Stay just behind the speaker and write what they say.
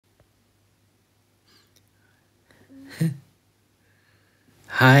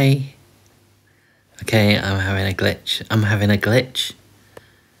Hi. Okay, I'm having a glitch.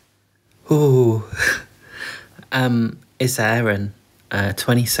 Ooh. It's Aaron.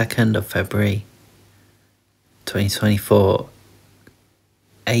 22nd of February, 2024,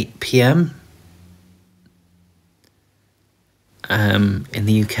 8 p.m. In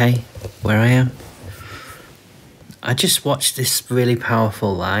the UK, where I am. I just watched this really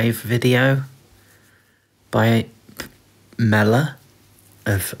powerful live video by Mela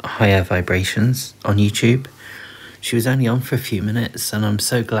of Higher Vibrations on YouTube. She was only on for a few minutes and I'm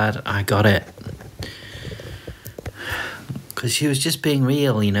so glad I got it. Because she was just being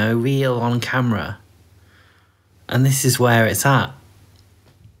real, you know, real on camera. And this is where it's at.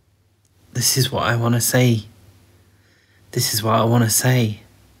 This is what I want to say. This is what I want to say.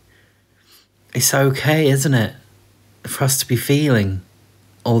 It's okay, isn't it? For us to be feeling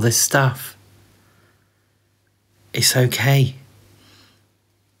all this stuff. It's okay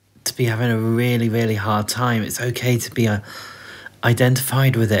to be having a really, really hard time. It's okay to be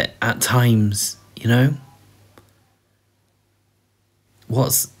identified with it at times, you know?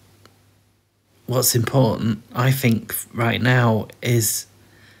 What's important, I think, right now is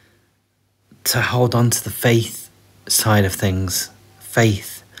to hold on to the faith side of things.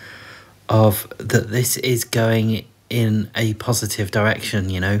 Faith of that this is going in a positive direction,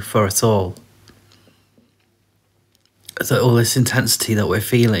 you know, for us all. That all this intensity that we're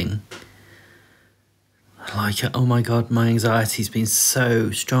feeling, like, oh my God, my anxiety's been so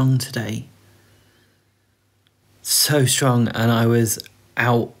strong today. So strong, and I was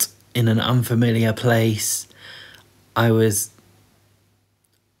out in an unfamiliar place. I was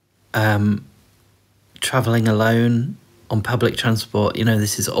travelling alone on public transport. You know,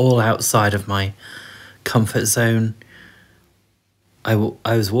 this is all outside of my comfort zone. I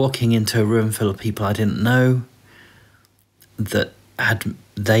was walking into a room full of people I didn't know, that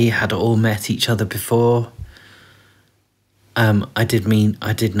they had all met each other before. I did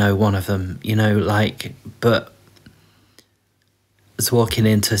know one of them, you know, like, but I was walking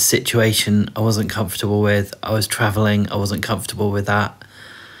into a situation I wasn't comfortable with. I was travelling, I wasn't comfortable with that.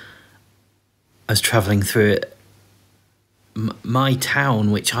 I was travelling through it. My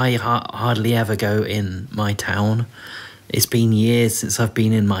town, which I hardly ever go in my town. It's been years since I've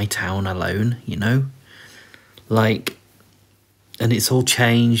been in my town alone, you know? Like, and it's all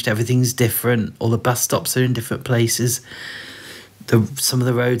changed, everything's different, all the bus stops are in different places. Some of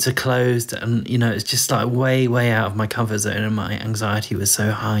the roads are closed, and, you know, it's just like way out of my comfort zone, and my anxiety was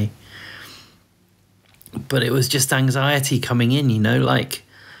so high. But it was just anxiety coming in, you know, like,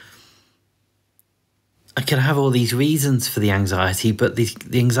 I can have all these reasons for the anxiety, but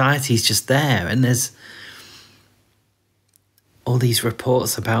the anxiety is just there, and there's all these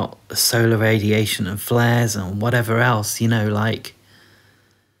reports about solar radiation and flares and whatever else, you know, like,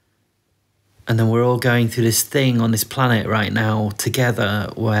 and then we're all going through this thing on this planet right now together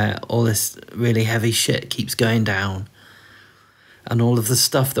where all this really heavy shit keeps going down, and all of the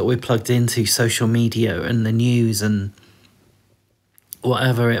stuff that we're plugged into, social media and the news and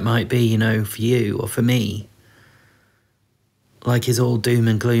whatever it might be, you know, for you or for me, like, is all doom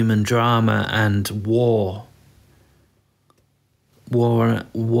and gloom and drama and war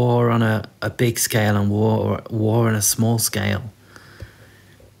on a big scale and war on a small scale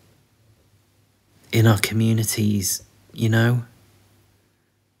in our communities, you know.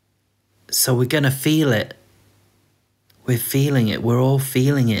 So we're gonna feel it. We're feeling it. We're all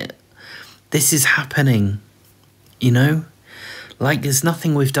feeling it. This is happening, you know. Like, there's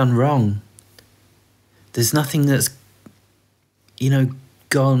nothing we've done wrong. There's nothing that's, you know,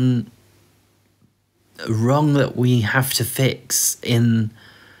 gone wrong that we have to fix inside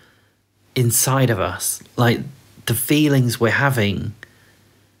of us. Like, the feelings we're having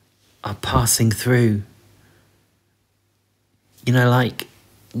are passing through. You know, like,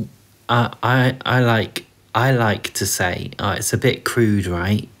 I like to say, it's a bit crude,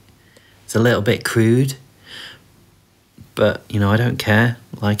 right? It's a little bit crude, but, you know, I don't care.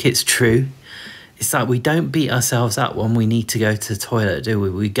 Like, it's true. It's like, we don't beat ourselves up when we need to go to the toilet, do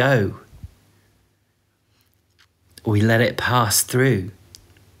we? We go. We let it pass through,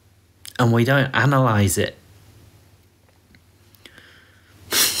 and we don't analyse it.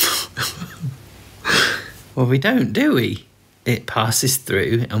 Well, we don't, do we? It passes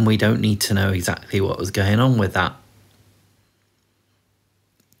through, and we don't need to know exactly what was going on with that.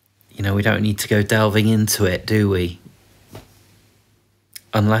 You know, we don't need to go delving into it, do we?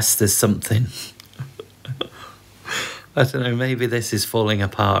 Unless there's something... I don't know, maybe this is falling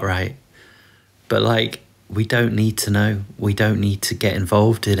apart, right? But, like, we don't need to know. We don't need to get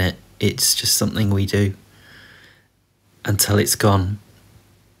involved in it. It's just something we do until it's gone.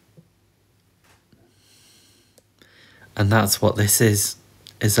 And that's what this is,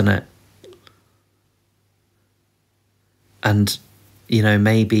 isn't it? And, you know,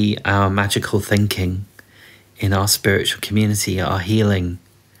 maybe our magical thinking in our spiritual community, our healing,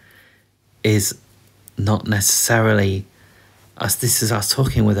 is not necessarily us. This is us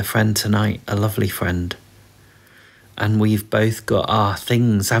talking with a friend tonight, a lovely friend. And we've both got our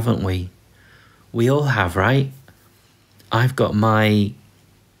things, haven't we? We all have, right? I've got my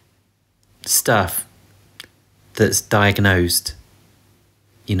stuff that's diagnosed.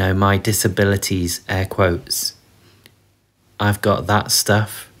 You know, my disabilities, air quotes. I've got that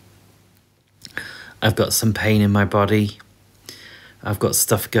stuff. I've got some pain in my body. I've got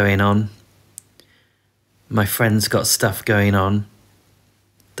stuff going on. My friend's got stuff going on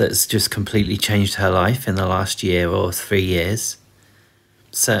that's just completely changed her life in the last year or 3 years.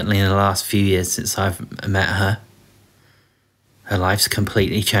 Certainly in the last few years since I've met her. Her life's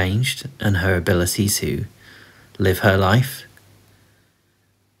completely changed, and her ability to live her life.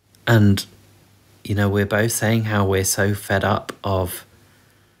 And, you know, we're both saying how we're so fed up of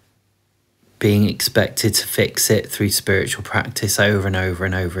being expected to fix it through spiritual practice over and over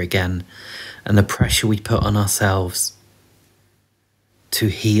and over again, and the pressure we put on ourselves to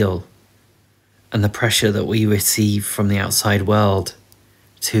heal, and the pressure that we receive from the outside world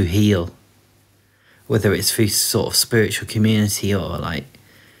to heal, whether it's through sort of spiritual community or like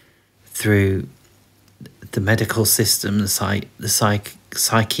through the medical system, the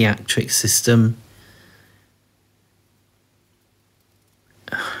psychiatric system,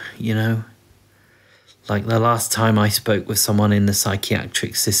 you know. Like the last time I spoke with someone in the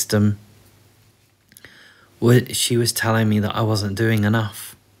psychiatric system, she was telling me that I wasn't doing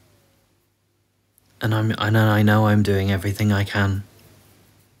enough. And I know I'm doing everything I can.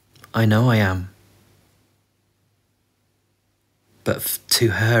 I know I am. But to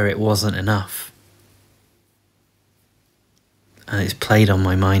her it wasn't enough. And it's played on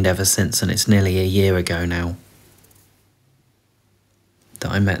my mind ever since, and it's nearly a year ago now that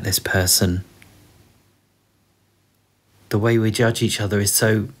I met this person. The way we judge each other is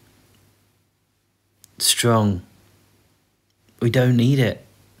so strong. We don't need it.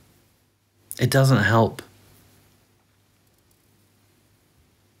 It doesn't help.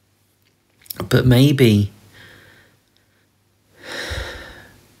 But maybe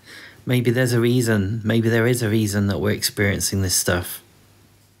there's a reason. Maybe there is a reason that we're experiencing this stuff.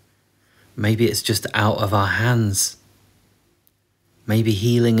 Maybe it's just out of our hands. Maybe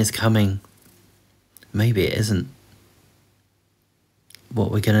healing is coming. Maybe it isn't.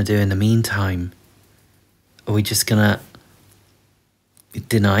 What we're going to do in the meantime? Are we just going to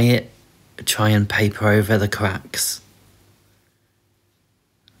deny it? Try and paper over the cracks?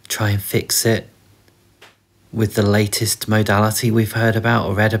 Try and fix it with the latest modality we've heard about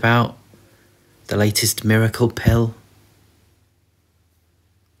or read about? The latest miracle pill?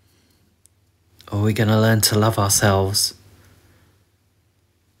 Or are we going to learn to love ourselves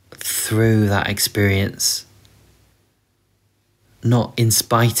through that experience? Not in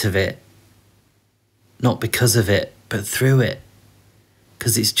spite of it, not because of it, but through it,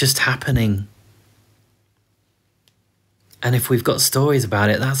 because it's just happening. And if we've got stories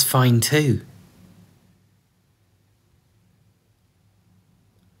about it, that's fine too.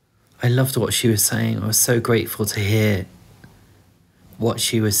 I loved what she was saying. I was so grateful to hear what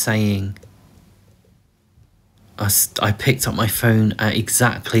she was saying. I picked up my phone at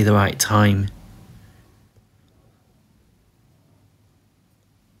exactly the right time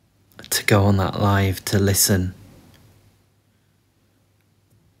to go on that live, to listen.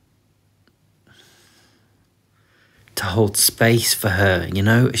 To hold space for her, you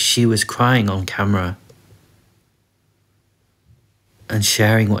know, she was crying on camera and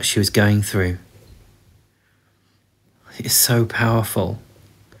sharing what she was going through. It's so powerful.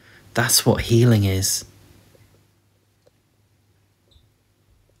 That's what healing is.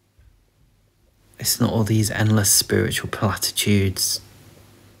 It's not all these endless spiritual platitudes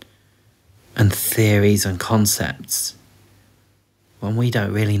and theories and concepts when we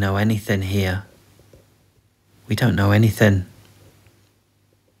don't really know anything here. We don't know anything.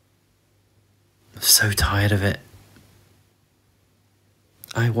 I'm so tired of it.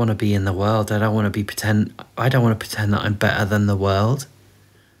 I want to be in the world. I don't want to pretend that I'm better than the world.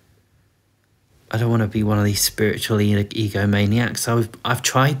 I don't want to be one of these spiritual egomaniacs. I've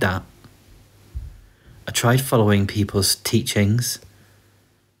tried that. I tried following people's teachings.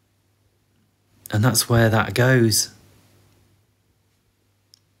 And that's where that goes.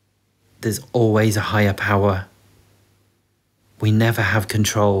 There's always a higher power. We never have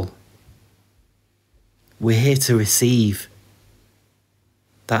control. We're here to receive.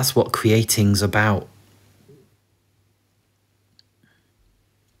 That's what creating's about.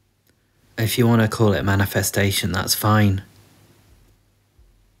 If you want to call it manifestation, that's fine.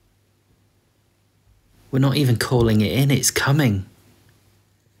 We're not even calling it in, it's coming.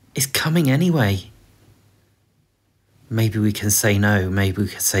 It's coming anyway. Maybe we can say no, maybe we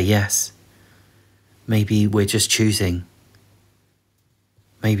can say yes. Maybe we're just choosing.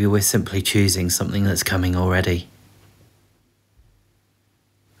 Maybe we're simply choosing something that's coming already.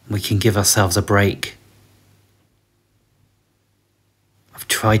 We can give ourselves a break. I've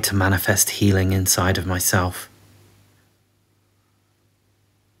tried to manifest healing inside of myself.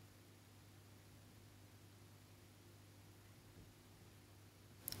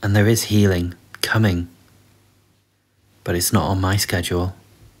 And there is healing coming, but it's not on my schedule.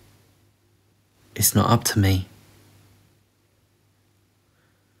 It's not up to me.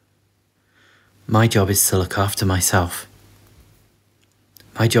 My job is to look after myself.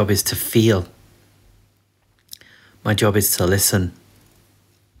 My job is to feel. My job is to listen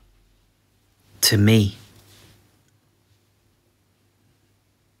to me.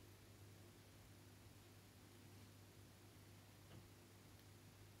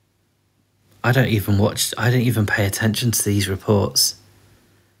 I don't even pay attention to these reports,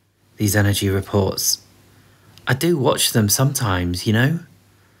 these energy reports. I do watch them sometimes, you know?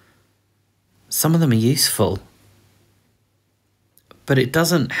 Some of them are useful, but it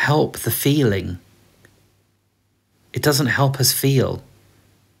doesn't help the feeling. It doesn't help us feel.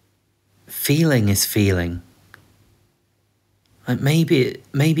 Feeling is feeling. Like maybe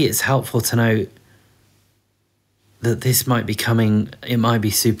it's helpful to know that this might be coming, it might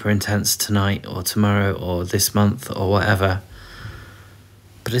be super intense tonight or tomorrow or this month or whatever.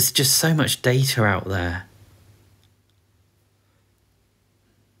 But it's just so much data out there.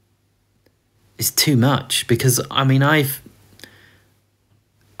 It's too much because, I mean, I've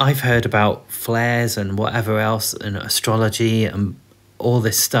heard about flares and whatever else and astrology and all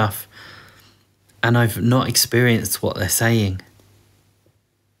this stuff, and I've not experienced what they're saying.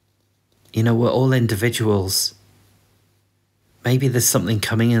 You know, we're all individuals. Maybe there's something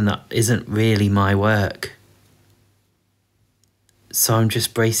coming in that isn't really my work. So I'm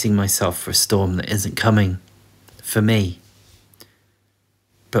just bracing myself for a storm that isn't coming for me.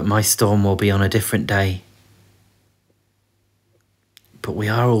 But my storm will be on a different day. But we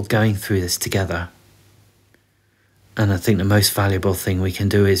are all going through this together. And I think the most valuable thing we can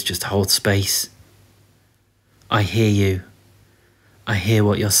do is just hold space. I hear you. I hear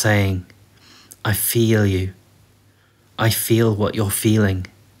what you're saying. I feel you. I feel what you're feeling.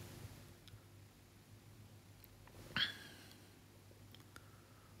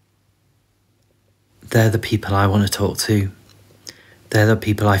 They're the people I want to talk to. They're the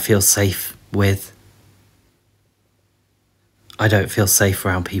people I feel safe with. I don't feel safe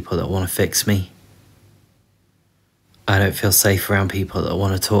around people that want to fix me. I don't feel safe around people that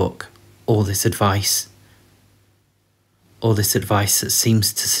want to talk all this advice. All this advice that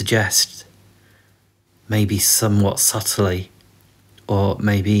seems to suggest, maybe somewhat subtly, or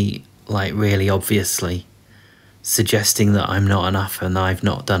maybe like really obviously, suggesting that I'm not enough and that I've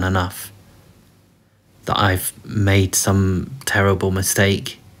not done enough. That I've made some terrible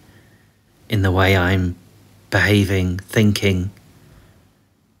mistake in the way I'm behaving, thinking,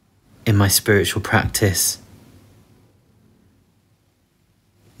 in my spiritual practice.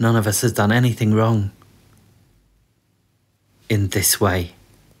 None of us has done anything wrong in this way.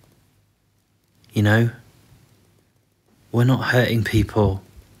 You know? We're not hurting people.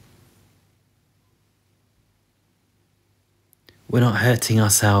 We're not hurting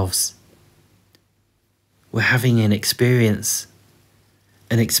ourselves. We're having an experience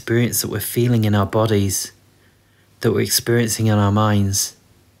that we're feeling in our bodies, that we're experiencing in our minds.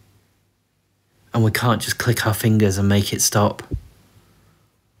 And we can't just click our fingers and make it stop.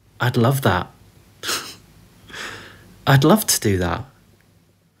 I'd love that. I'd love to do that.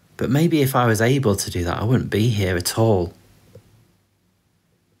 But maybe if I was able to do that, I wouldn't be here at all.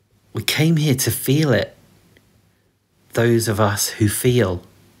 We came here to feel it. Those of us who feel.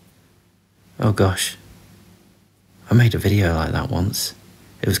 Oh gosh. I made a video like that once.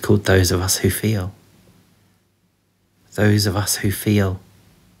 It was called Those of Us Who Feel. Those of us who feel.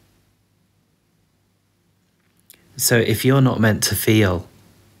 So if you're not meant to feel,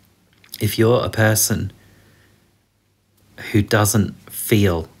 if you're a person who doesn't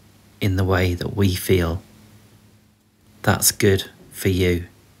feel in the way that we feel, that's good for you.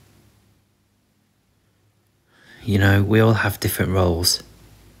 You know, we all have different roles.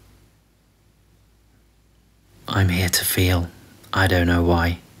 I'm here to feel. I don't know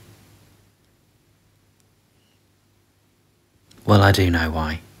why. Well, I do know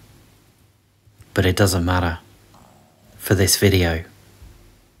why. But it doesn't matter for this video.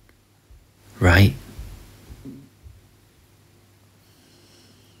 right?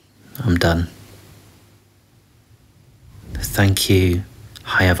 I'm done. Thank you,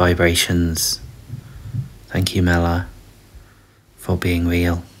 higher vibrations. Thank you, Mela, for being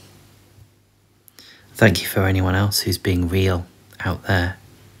real. Thank you for anyone else who's being real out there,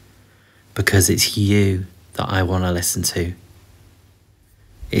 because it's you that I want to listen to.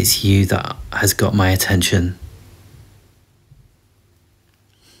 It's you that has got my attention.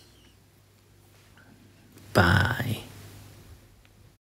 Bye.